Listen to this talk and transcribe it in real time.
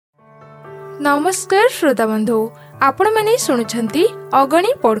नमस्कार श्रोता बंधु, आपण माने शुणुछंती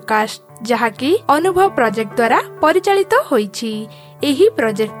अगणी पॉडकास्ट जहाँकि अनुभव प्रोजेक्ट द्वारा परिचालित होईछि। एही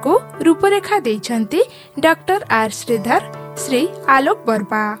प्रोजेक्ट को रूपरेखा देइछंती doctor R Shridhar Shri Alok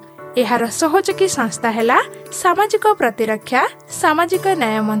Burma. एहार सहयोगी संस्था हैला सामाजिक प्रतिरक्षा सामाजिक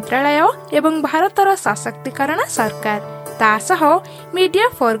न्याय मंत्रालय एवं भारतर सशक्तिकरण सरकार तासह मीडिया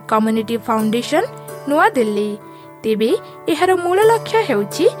फॉर कम्युनिटी फाउंडेशन नुआ दिल्ली। तेबे एहार मूल लक्ष्य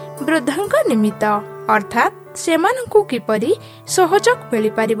हेउछि वृद्धंक निमित्त अर्थात सेमानंकु किपरि सहयोग मिलि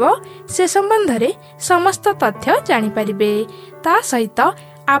परिबो से संबंध रे समस्त तथ्य जानि परिबे। ता सहित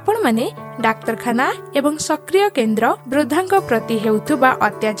आपण माने डाक्तरखाना एवं सक्रिय केन्द्र वृद्धंक प्रति हेउथुबा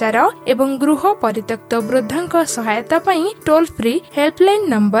अत्याचार एवं गृह परित्यक्त वृद्धंक सहायता पई टोल फ्री हेल्पलाइन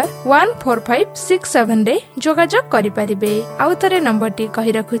नंबर 14567 रे जोगाजोग करि परिबे। आउ तरे नंबर टी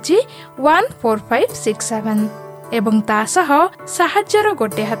कहि रखुछि 14567 एवं तासह साहाଯ୍ୟର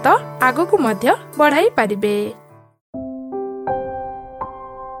गोटे हाथ आगकु मध्य बढ़ाई पारिबे।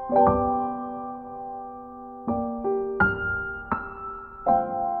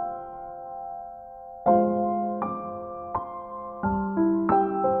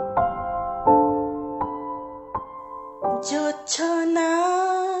 जोछना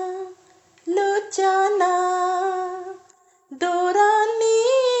लोचना दूरा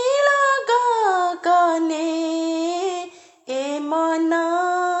नीला गगने ए मन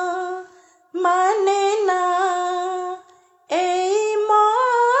माने ना ए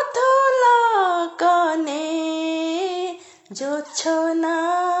मधुल गने जोछना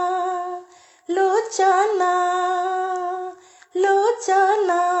लोचना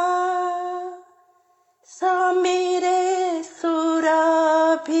लोचना समीरे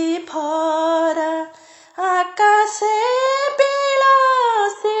सुरभि भरा आकाशे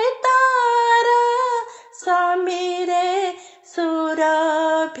बिलासी तारा समीरे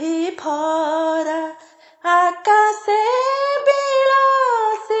सुरभि भरा आकाशे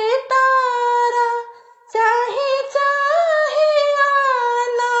बिलासी तारा चाहि चाहिया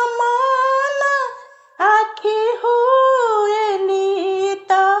न मन आखि हुए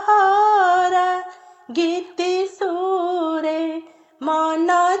नितहरा गीति सुरे मन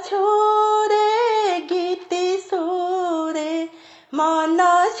छोरे गीति सुरे मन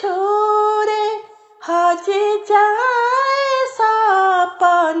छोरे हजे जाए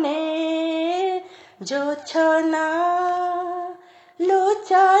सपने जोछना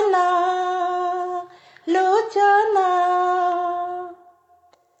लोचना लोचना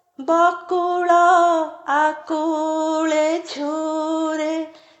बकुल आकुले झुरे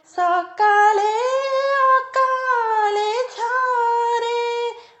सकाले अकाले झरे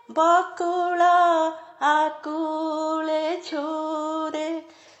बकुल आकुले झुरे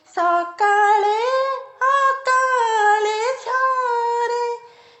सकाले अकाले झरे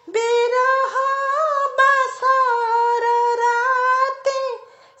बिरह बासर राति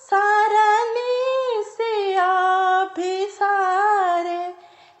सारा निसी अभिसारे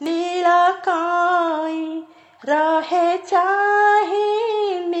नीला काई रहे चाही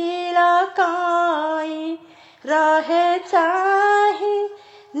नीला काई रहे चाही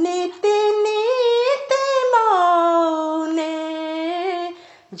नीति नीति मौने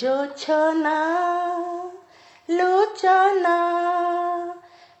जोछना लोचना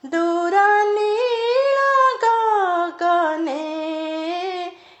दूरा नीला गगने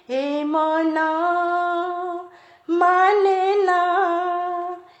ए मन माने ना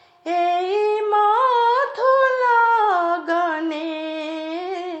ए मधुल गने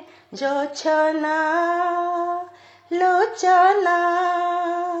जोछना लोचना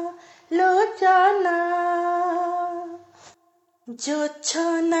लोचना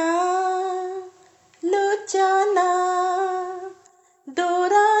जोछना लोचना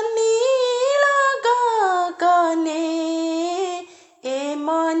दूरा नीला गगने ए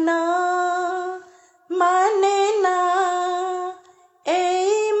मन माने ना ए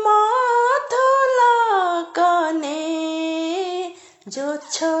मधुल गने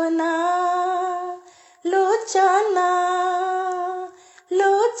जोछना लोचना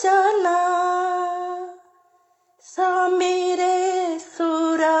लोचना समीरे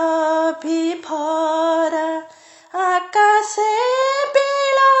सुरभि भरा आकाशे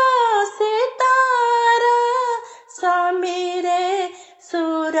बिलासी तारा समीरे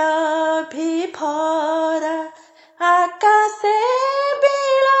सुरभि भरा आकाशे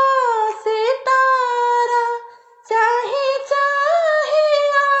बिलासी तारा चाहि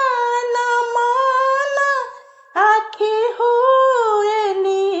चाहिया न मन आखि हुए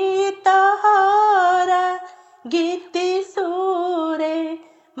नितहरा गीति सुरे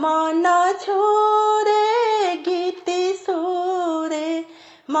मन छोरे गीति सुरे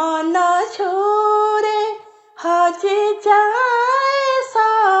मन छुरे हजी जाए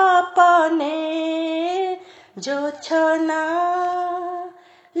सपने जोछना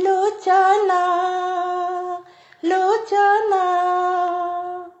लोचना लोचना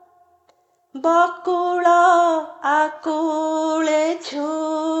बकुल आकुले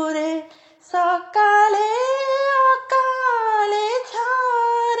छुरे सकाले अकाले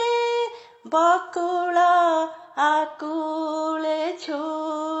झरे बकुल आकुले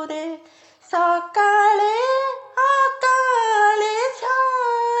छुरे सकाले अकाले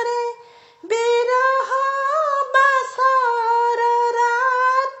झरे बिरह बासर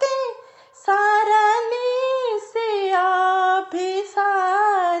राति सारा निशि अभिसारे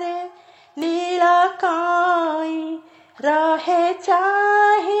नील काई रहे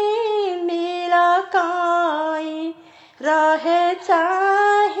चाही नील काई रहे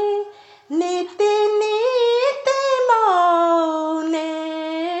चाही नीति नीति मौने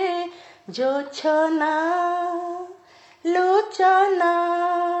जोछना लोचना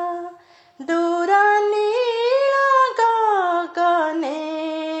दूर नील गगने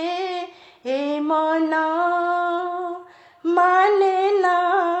ए मन माने ना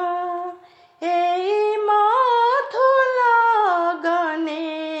ए मधुर गने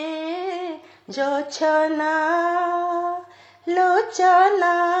जोछना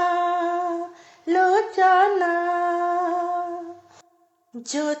लोचना लोचना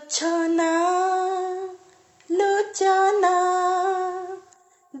जोछना लोचना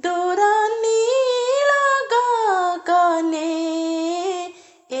दूर नील गगने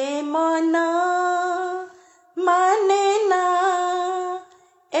ए मन माने ना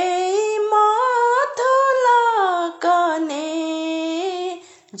ए मधुर गने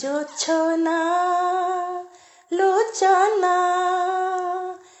जोछना लोचना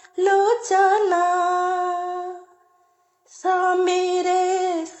लोचना समीरे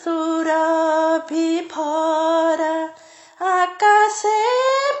सुरभि भरा आकाशे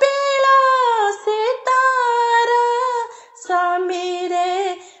बिलासी तारा समीरे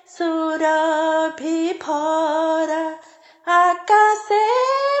सुरभि भरा आकाशे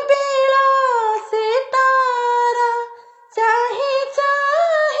बिलासी तारा चाही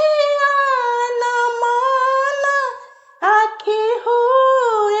चाही आन मन आखि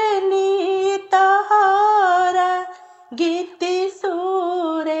हुए नितहरा गीति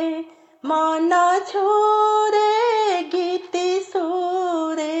सुरे मन छुरे गीति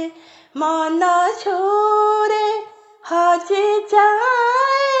सुरे मन छुरे हजी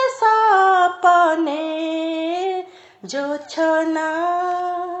जाए सपने जोछना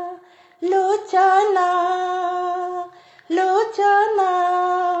लोचना लोचना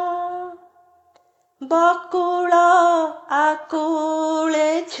बकुल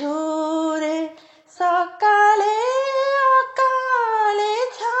आकुले छुरे सकाले अकाले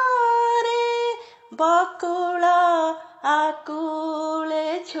झरे बकुल आकुले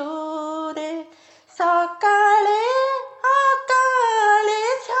छुरे सकाले अकाले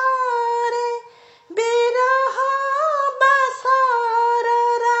झरे बिरह बासर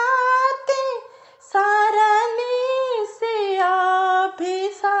राति सारा निशि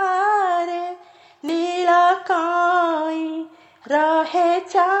अभिसारे नील काई रहे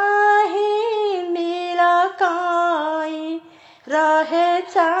चाही नील काई रहे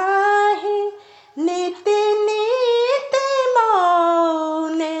चाही नीति नीति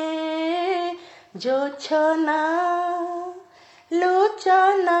मौने जोछना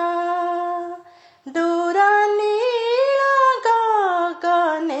लोचना दूर नील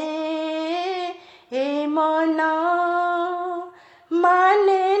गगने ए मन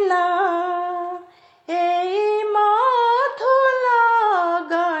माने ना ए मधुर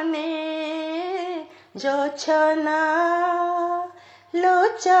गने जोछना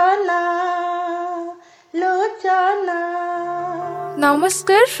लोचना लोचना।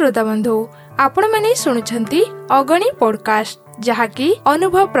 नमस्कार श्रोता बंधु, आपण माने सुनुछंती अगणी पॉडकास्ट जहाँकि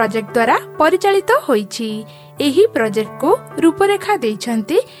अनुभव प्रोजेक्ट द्वारा परिचालित होईछि। एही प्रोजेक्ट को रूपरेखा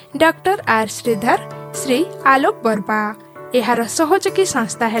देइछंती doctor R Shridhar Shri Alok Burma. एहार सहयोगी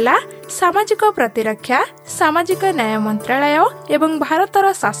संस्था हैला सामाजिक प्रतिरक्षा सामाजिक न्याय मंत्रालय एवं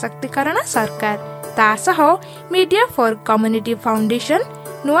भारतर सशक्तिकरण सरकार तासह मीडिया फॉर कम्युनिटी फाउंडेशन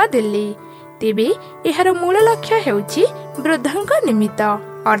नुआ दिल्ली। तेबे एहार मूल लक्ष्य हेउछि वृद्धंक निमित्त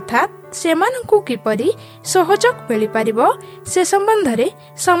अर्थात सेमानंकु किपरि सहयोग मिलि पारिबो से संबंध रे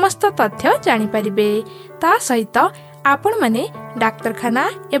समस्त तथ्य जानि पारिबे। ता सहित आपण माने डाक्तरखाना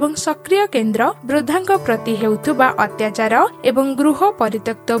एवं सक्रिय केन्द्र वृद्धांक प्रति हेउथुबा अत्याचार एवं गृह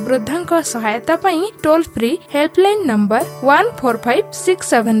परित्यक्त वृद्धांक सहायता पई टोल फ्री हेल्पलाइन नंबर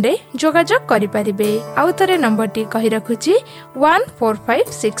 14567 रे जोगाजोग करि परिबे। आउ तरे नंबर टी कहि रखुची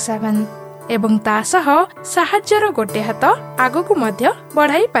 14567 एवं ता सह साहाय्यर गोटे हात आगकु मध्य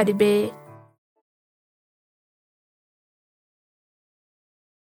बढ़ाई परिबे।